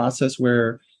athletes through a process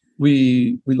where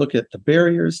we look at the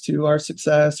barriers to our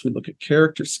success. We look at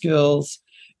character skills,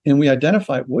 and we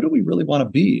identify what do we really want to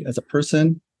be as a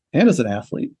person and as an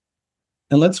athlete.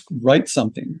 And let's write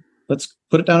something. Let's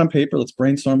put it down on paper. Let's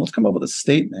brainstorm. Let's come up with a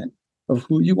statement of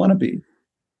who you want to be.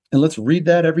 And let's read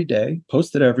that every day,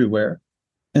 post it everywhere,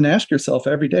 and ask yourself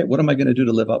every day, what am I going to do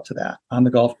to live up to that on the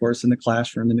golf course, in the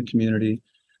classroom, in the community?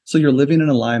 So you're living in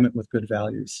alignment with good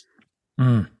values.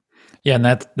 Yeah, and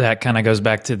that kind of goes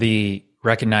back to the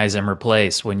recognize and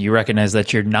replace. When you recognize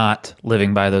that you're not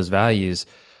living by those values,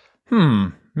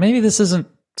 maybe this isn't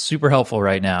super helpful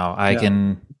right now.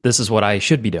 This is what I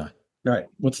should be doing. Right.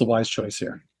 What's the wise choice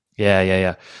here?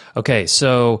 Yeah. Okay,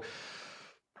 so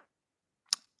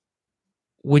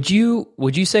would you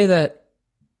say that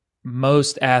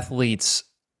most athletes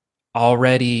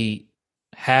already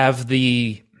have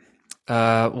the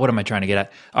what am I trying to get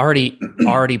at?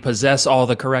 Already possess all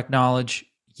the correct knowledge.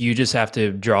 You just have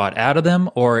to draw it out of them,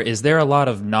 or is there a lot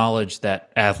of knowledge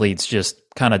that athletes just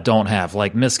kind of don't have,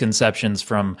 like misconceptions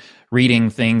from reading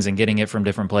things and getting it from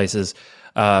different places?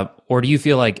 Or do you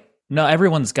feel like no,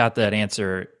 everyone's got that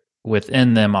answer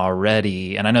within them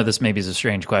already? And I know this maybe is a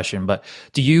strange question, but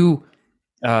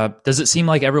does it seem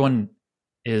like everyone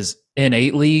is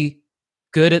innately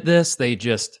good at this? They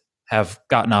just have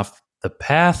gotten off the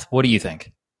path. What do you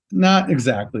think? Not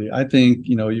exactly. I think,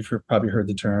 you've probably heard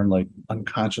the term like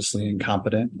unconsciously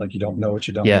incompetent, like you don't know what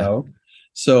you don't Yeah. know.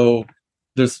 So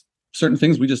there's certain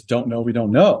things we just don't know we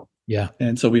don't know. Yeah.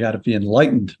 And so we got to be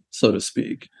enlightened, so to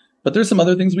speak. But there's some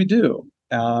other things we do.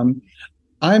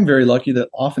 I'm very lucky that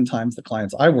oftentimes the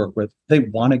clients I work with, they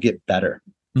want to get better,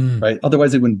 right?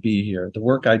 Otherwise, they wouldn't be here. The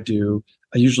work I do,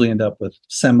 I usually end up with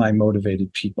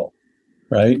semi-motivated people,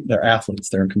 right? They're athletes,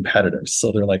 they're competitors.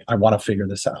 So they're like, I want to figure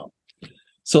this out.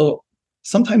 So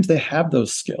sometimes they have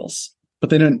those skills, but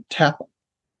they didn't tap them.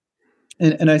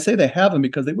 And I say they have them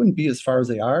because they wouldn't be as far as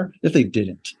they are if they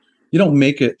didn't. You don't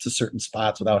make it to certain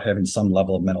spots without having some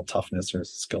level of mental toughness or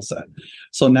skill set.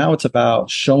 So now it's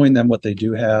about showing them what they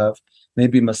do have,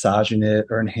 maybe massaging it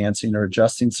or enhancing or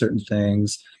adjusting certain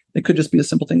things. It could just be a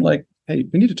simple thing like, hey,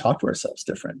 we need to talk to ourselves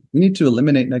different. We need to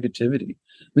eliminate negativity.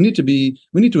 We need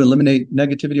to eliminate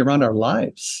negativity around our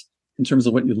lives in terms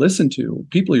of what you listen to,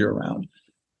 people you're around.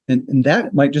 And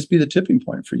that might just be the tipping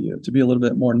point for you to be a little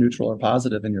bit more neutral or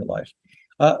positive in your life.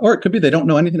 Or it could be they don't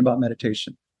know anything about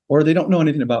meditation, or they don't know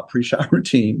anything about pre-shot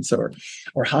routines, or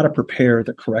how to prepare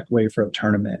the correct way for a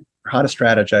tournament, or how to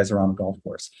strategize around a golf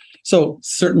course. So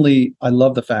certainly I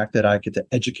love the fact that I get to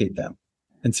educate them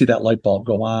and see that light bulb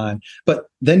go on. But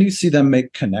then you see them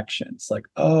make connections like,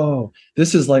 oh,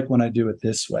 this is like when I do it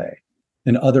this way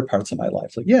in other parts of my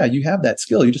life. Like, yeah, you have that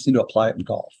skill. You just need to apply it in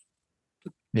golf.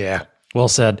 Yeah. Well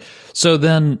said. So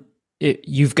then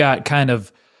you've got kind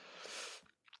of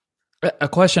a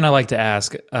question I like to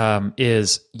ask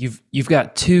is you've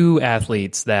got two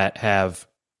athletes that have,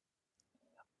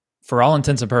 for all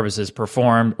intents and purposes,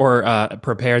 performed or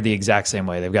prepared the exact same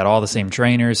way. They've got all the same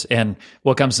trainers, and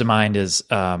what comes to mind is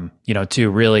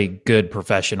two really good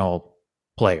professional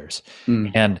players,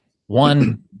 and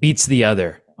one beats the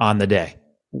other on the day.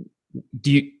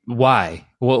 Why?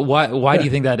 Well, why do you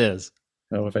think that is?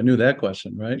 Oh, if I knew that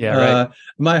question, right? Yeah, right.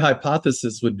 My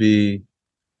hypothesis would be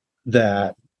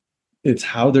that it's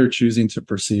how they're choosing to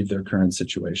perceive their current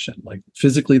situation. Like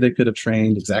physically, they could have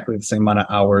trained exactly the same amount of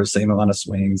hours, same amount of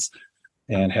swings,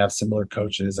 and have similar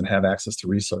coaches and have access to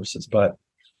resources. But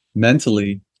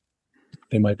mentally,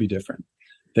 they might be different.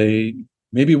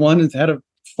 Maybe one has had a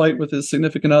fight with his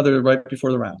significant other right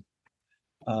before the round.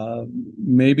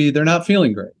 Maybe they're not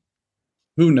feeling great.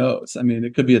 Who knows? I mean,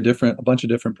 it could be a bunch of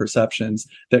different perceptions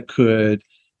that could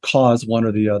cause one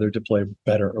or the other to play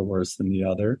better or worse than the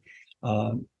other.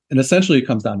 And essentially it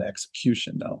comes down to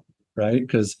execution though, right?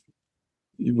 Because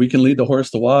we can lead the horse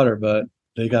to water, but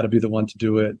they got to be the one to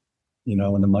do it,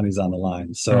 when the money's on the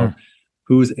line. So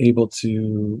who's able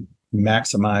to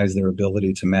maximize their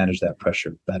ability to manage that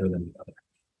pressure better than the other?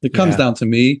 It comes down to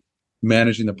me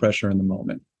managing the pressure in the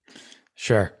moment.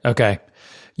 Sure. Okay.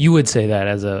 You would say that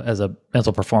as a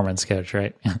mental performance coach,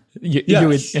 right? Yes. You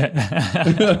would,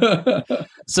 yeah.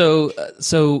 So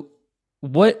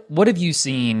what have you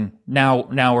seen now?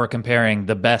 Now we're comparing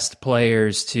the best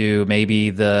players to maybe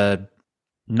the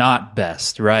not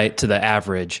best, right? To the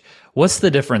average. What's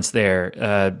the difference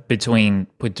there between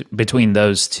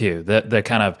those two? The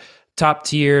kind of top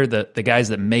tier, the guys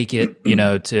that make it,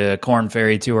 to Korn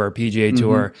Ferry Tour or PGA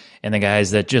Tour, and the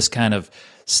guys that just kind of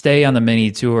stay on the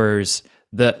mini tours.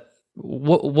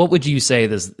 What would you say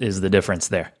is the difference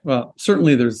there? Well,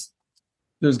 certainly there's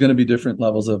going to be different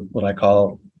levels of what I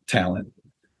call talent.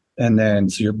 And then,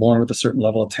 so you're born with a certain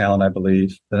level of talent, I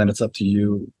believe, and then it's up to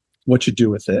you what you do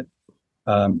with it,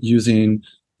 using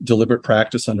deliberate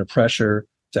practice under pressure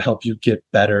to help you get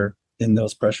better in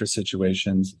those pressure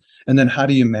situations. And then how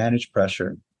do you manage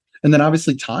pressure? And then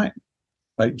obviously time,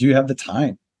 right? Do you have the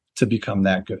time to become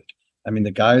that good? I mean,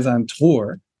 the guys on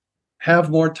tour have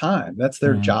more time. That's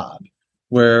their job.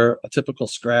 Where a typical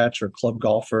scratch or club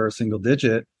golfer, single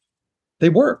digit, they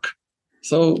work.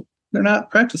 So they're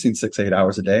not practicing 6-8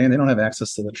 hours a day, and they don't have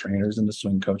access to the trainers and the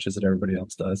swing coaches that everybody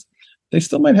else does. They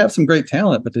still might have some great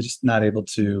talent, but they're just not able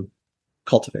to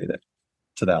cultivate it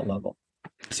to that level.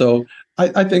 So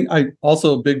I think I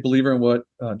also a big believer in what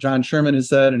John Sherman has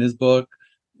said in his book,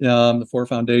 The Four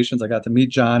Foundations. I got to meet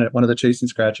John at one of the Chasing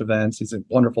Scratch events. He's a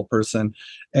wonderful person.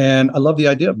 And I love the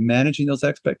idea of managing those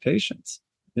expectations,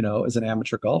 as an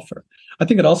amateur golfer. I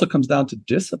think it also comes down to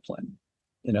discipline.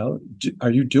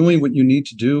 Are you doing what you need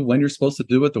to do when you're supposed to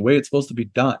do it, the way it's supposed to be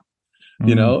done?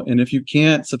 And if you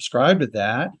can't subscribe to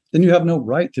that, then you have no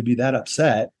right to be that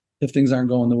upset if things aren't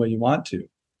going the way you want to.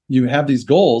 You have these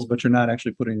goals, but you're not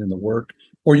actually putting in the work,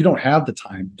 or you don't have the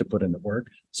time to put in the work.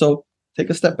 So take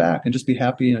a step back and just be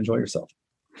happy and enjoy yourself.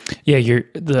 Yeah, you're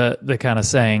the kind of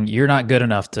saying you're not good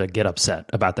enough to get upset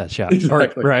about that shot.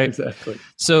 Exactly. Right. Exactly.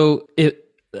 So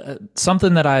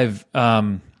something that I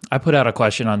put out a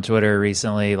question on Twitter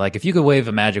recently, like if you could wave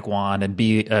a magic wand and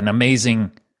be an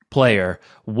amazing player,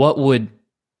 what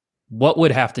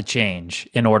would have to change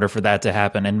in order for that to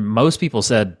happen? And most people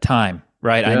said time,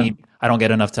 right? Yeah. I don't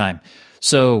get enough time.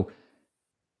 So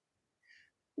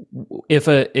if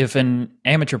an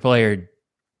amateur player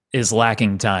is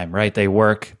lacking time, right?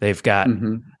 They've got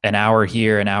an hour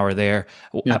here, an hour there.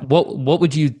 Yeah. What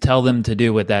would you tell them to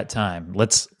do with that time?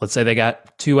 Let's say they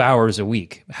got 2 hours a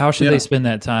week. How should they spend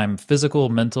that time? Physical,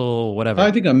 mental, whatever?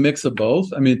 I think a mix of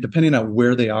both. I mean, depending on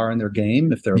where they are in their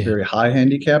game, if they're a very high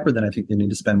handicapper, then I think they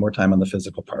need to spend more time on the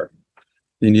physical part.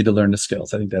 You need to learn the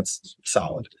skills. I think that's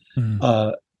solid.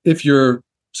 If you're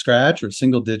scratch or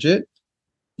single digit,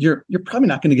 you're probably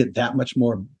not going to get that much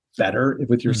more better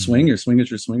with your swing. Your swing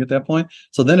is your swing at that point.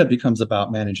 So then it becomes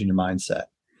about managing your mindset.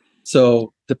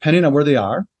 So depending on where they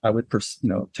are, I would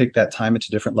take that time into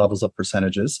different levels of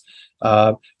percentages.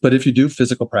 But if you do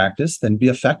physical practice, then be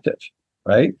effective,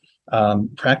 right?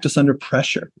 Practice under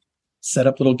pressure. Set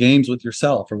up little games with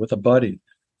yourself or with a buddy.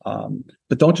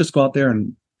 But don't just go out there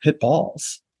and hit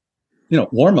balls.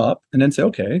 Warm up and then say,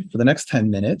 okay, for the next 10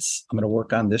 minutes, I'm going to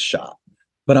work on this shot.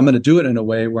 But I'm going to do it in a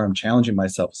way where I'm challenging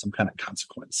myself with some kind of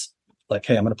consequence. Like,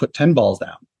 hey, I'm going to put 10 balls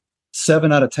down.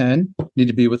 7 out of 10 need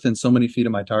to be within so many feet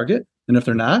of my target. And if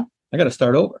they're not, I got to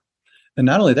start over. And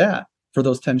not only that, for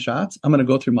those 10 shots, I'm going to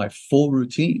go through my full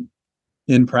routine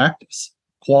in practice,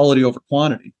 quality over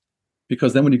quantity.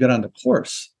 Because then when you get on the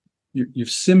course,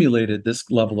 you've simulated this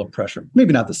level of pressure.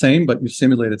 Maybe not the same, but you've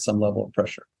simulated some level of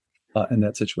pressure in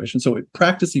that situation. So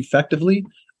practice effectively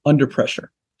under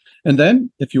pressure. And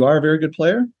then if you are a very good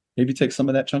player, maybe take some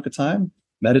of that chunk of time,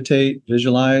 meditate,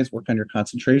 visualize, work on your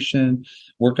concentration,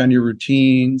 work on your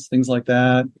routines, things like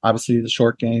that. Obviously the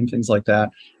short game, things like that,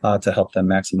 to help them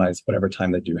maximize whatever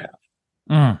time they do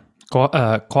have.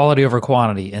 Quality over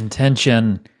quantity,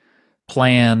 intention,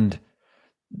 planned,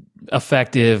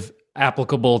 effective,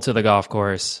 applicable to the golf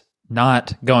course,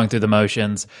 not going through the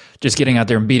motions, just getting out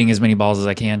there and beating as many balls as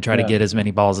I can, try to get as many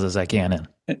balls as I can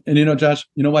in. And Josh,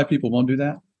 why people won't do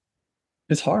that?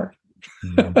 It's hard.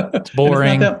 It's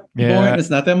boring. Boring. It's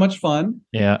not that much fun.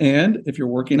 Yeah. And if you're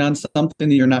working on something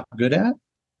that you're not good at,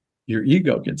 your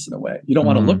ego gets in the way. You don't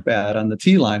want to look bad on the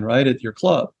tee line, right, at your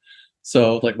club.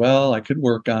 So like, well, I could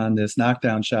work on this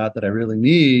knockdown shot that I really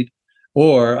need,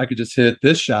 or I could just hit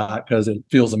this shot because it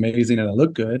feels amazing and I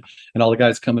look good. And all the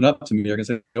guys coming up to me are going to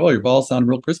say, oh, your ball sounded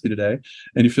real crispy today.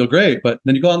 And you feel great. But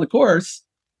then you go on the course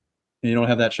and you don't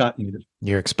have that shot you needed.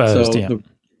 You're exposed.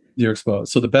 You're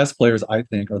exposed. So the best players, I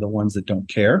think, are the ones that don't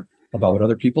care about what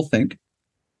other people think.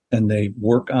 And they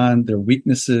work on their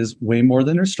weaknesses way more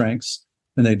than their strengths.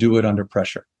 And they do it under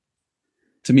pressure.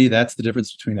 To me, that's the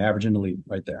difference between average and elite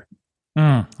right there.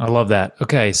 I love that.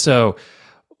 Okay. So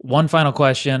one final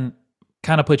question,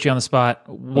 kind of put you on the spot.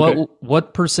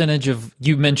 What percentage of,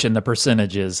 you mentioned the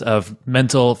percentages of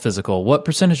mental, physical. What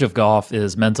percentage of golf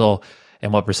is mental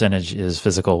and what percentage is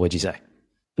physical, would you say?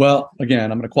 Well,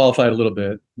 again, I'm going to qualify it a little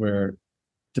bit where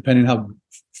depending how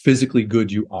physically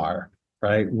good you are,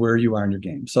 right, where you are in your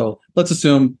game. So let's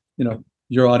assume,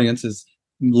 your audience is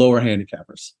lower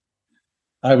handicappers.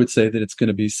 I would say that it's going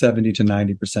to be 70 to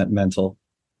 90% mental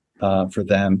for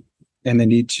them. And they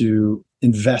need to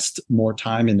invest more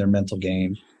time in their mental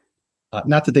game.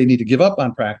 Not that they need to give up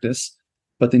on practice,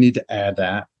 but they need to add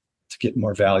that to get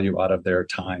more value out of their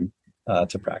time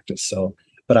to practice.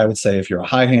 But I would say if you're a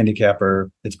high handicapper,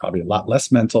 it's probably a lot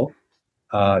less mental.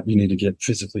 You need to get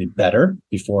physically better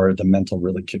before the mental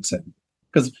really kicks in.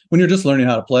 Because when you're just learning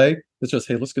how to play, it's just,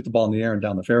 hey, let's get the ball in the air and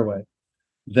down the fairway.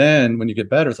 Then when you get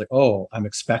better, it's like, oh, I'm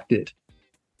expected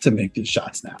to make these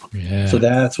shots now. Yeah. So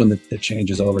that's when it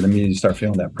changes over to me. You start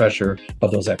feeling that pressure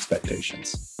of those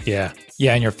expectations. Yeah.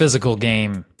 Yeah. And your physical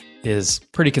game is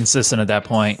pretty consistent at that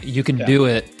point. You can do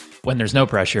it when there's no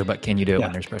pressure, but can you do it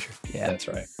when there's pressure? Yeah, that's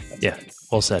right. Right.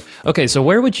 Well said. Okay, so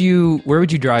where would you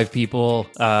drive people?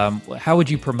 How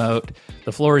would you promote?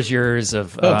 The floor is yours.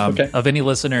 Of any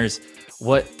listeners,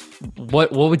 what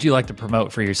would you like to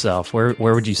promote for yourself? Where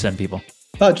would you send people?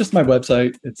 Just my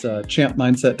website. It's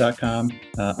champmindset.com.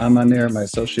 I'm on there. My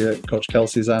associate, Coach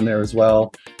Kelsey's on there as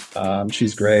well.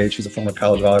 She's great. She's a former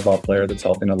college volleyball player that's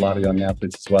helping a lot of young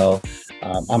athletes as well.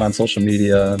 I'm on social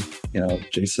media,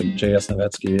 Jason JS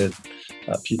Novetsky,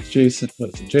 Jason,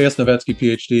 what is it? JS Novetsky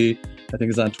PhD, I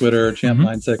think is on Twitter, Champ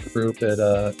Mindset Group at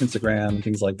Instagram and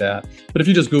things like that. But if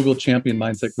you just Google Champion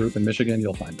Mindset Group in Michigan,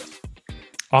 you'll find us.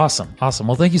 Awesome.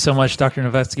 Well, thank you so much, Dr.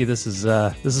 Novetsky. This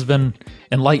has been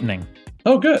enlightening.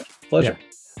 Oh, good. Pleasure. Yeah.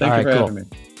 Thank you for having me.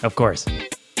 Of course.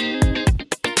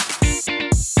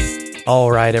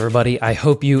 All right, everybody. I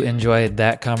hope you enjoyed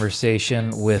that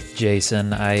conversation with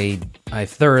Jason. I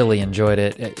thoroughly enjoyed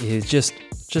it. It's just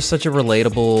such a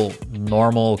relatable,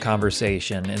 normal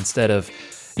conversation instead of,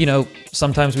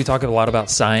 sometimes we talk a lot about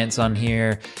science on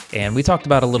here, and we talked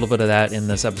about a little bit of that in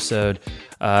this episode.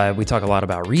 We talk a lot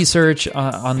about research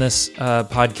on this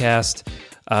podcast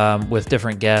with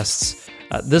different guests.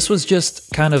 This was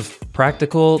just kind of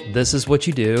practical. This is what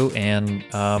you do, and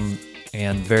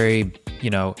very,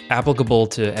 applicable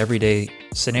to everyday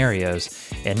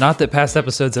scenarios. And not that past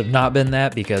episodes have not been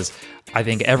that, because I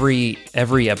think every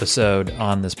episode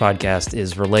on this podcast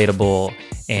is relatable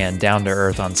and down to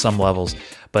earth on some levels.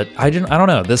 But I don't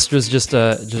know. This was just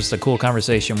a cool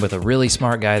conversation with a really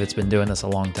smart guy that's been doing this a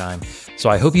long time. So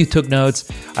I hope you took notes.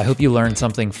 I hope you learned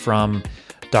something from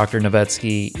Dr.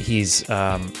 Novetsky. He's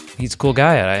a cool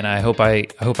guy, and I hope I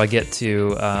get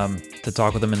to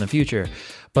talk with him in the future.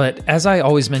 But as I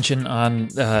always mention on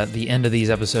the end of these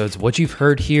episodes, what you've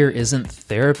heard here isn't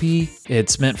therapy.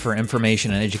 It's meant for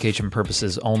information and education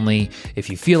purposes only. If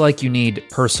you feel like you need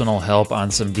personal help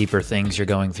on some deeper things you're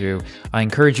going through, I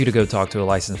encourage you to go talk to a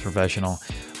licensed professional.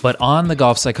 But on the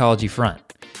golf psychology front,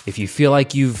 if you feel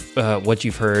like what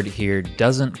you've heard here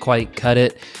doesn't quite cut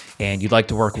it, and you'd like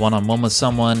to work one-on-one with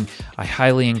someone, I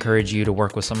highly encourage you to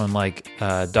work with someone like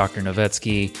Dr.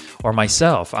 Novetsky or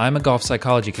myself. I'm a golf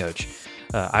psychology coach.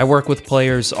 I work with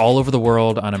players all over the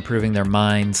world on improving their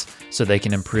minds so they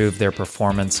can improve their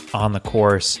performance on the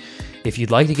course. If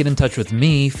you'd like to get in touch with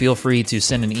me, feel free to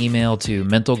send an email to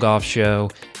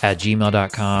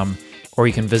mentalgolfshow@gmail.com, or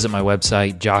you can visit my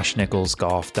website,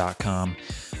 joshnicholsgolf.com.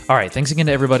 All right, thanks again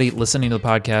to everybody listening to the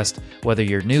podcast. Whether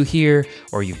you're new here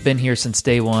or you've been here since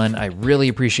day one, I really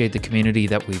appreciate the community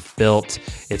that we've built.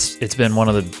 It's been one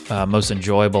of the most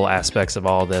enjoyable aspects of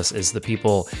all of this is the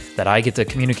people that I get to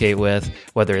communicate with,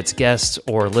 whether it's guests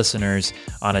or listeners,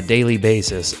 on a daily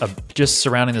basis of just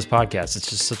surrounding this podcast. It's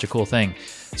just such a cool thing.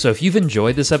 So if you've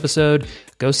enjoyed this episode,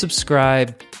 go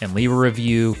subscribe and leave a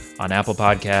review on Apple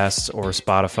Podcasts or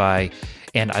Spotify.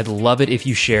 And I'd love it if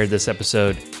you shared this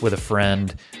episode with a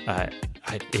friend.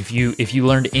 If you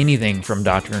learned anything from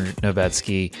Dr.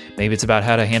 Novetsky, maybe it's about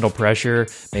how to handle pressure,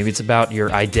 maybe it's about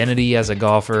your identity as a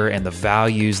golfer and the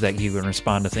values that you can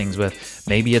respond to things with,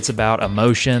 maybe it's about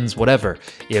emotions, whatever.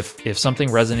 If something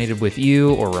resonated with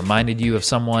you or reminded you of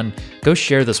someone, go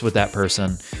share this with that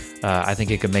person. I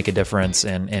think it could make a difference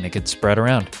and it could spread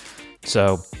around.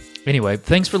 So anyway,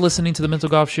 thanks for listening to the Mental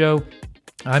Golf Show.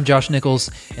 I'm Josh Nichols,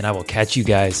 and I will catch you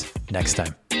guys next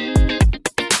time.